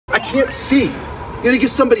can't see. You're gonna get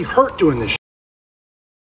somebody hurt doing this shit.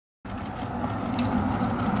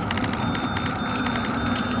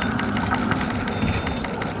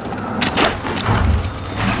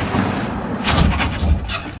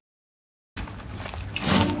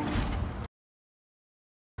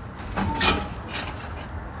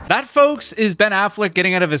 That, folks, is Ben Affleck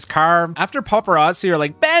getting out of his car after paparazzi are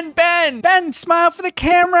like, Ben, smile for the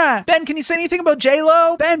camera. Ben, can you say anything about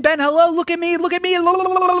J-Lo? Ben, hello, look at me. Listen,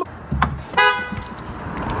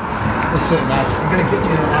 man, I'm gonna get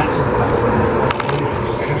you in an accident.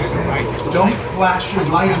 Don't flash your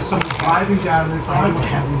light if someone's driving down the driveway. I don't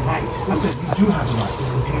have any light. Listen, you do have the light.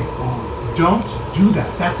 Don't do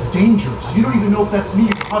that. That's dangerous. You don't even know if that's me.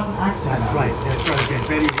 You're causing an accident. That's right. Ben.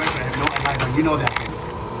 Very right. I have no light on. You know that.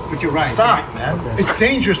 But you're right. Stop, man. Okay. It's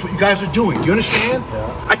dangerous what you guys are doing. Do you understand?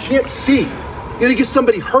 Yeah. I can't see. You're gonna get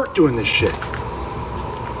somebody hurt doing this shit.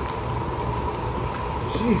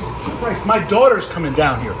 Jesus Christ, my daughter's coming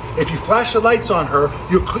down here. If you flash the lights on her,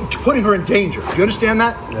 you're putting her in danger. Do you understand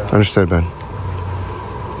that? Yeah. Understood, Ben.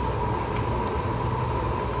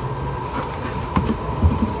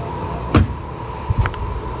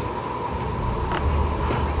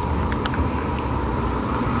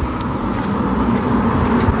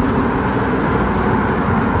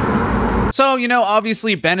 So, you know,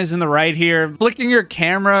 obviously Ben is in the right here. Flicking your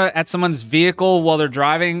camera at someone's vehicle while they're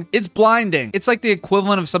driving, it's blinding. It's like the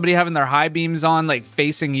equivalent of somebody having their high beams on, like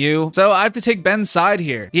facing you. So I have to take Ben's side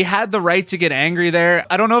here. He had the right to get angry there.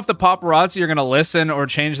 I don't know if the paparazzi are gonna listen or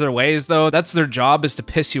change their ways though. That's their job, is to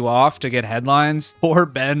piss you off to get headlines. Poor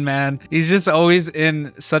Ben, man. He's just always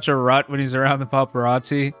in such a rut when he's around the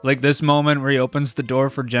paparazzi. Like this moment where he opens the door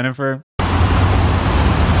for Jennifer.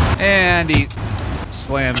 And he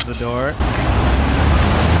slams the door.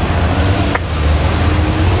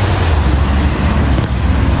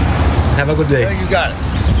 Have a good day. Yeah, you got it.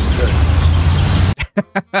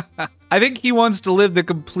 Good. I think he wants to live the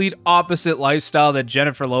complete opposite lifestyle that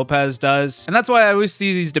Jennifer Lopez does. And that's why I always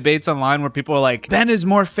see these debates online where people are like, Ben is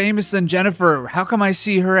more famous than Jennifer. How come I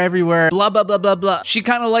see her everywhere? Blah, blah, blah, blah, blah. She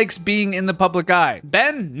kind of likes being in the public eye.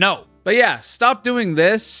 Ben, no. But yeah, stop doing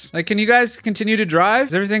this. Like, can you guys continue to drive?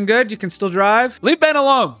 Is everything good? You can still drive? Leave Ben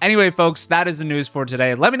alone. Anyway, folks, that is the news for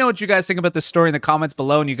today. Let me know what you guys think about this story in the comments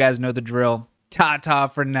below, and you guys know the drill. Ta-ta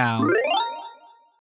for now.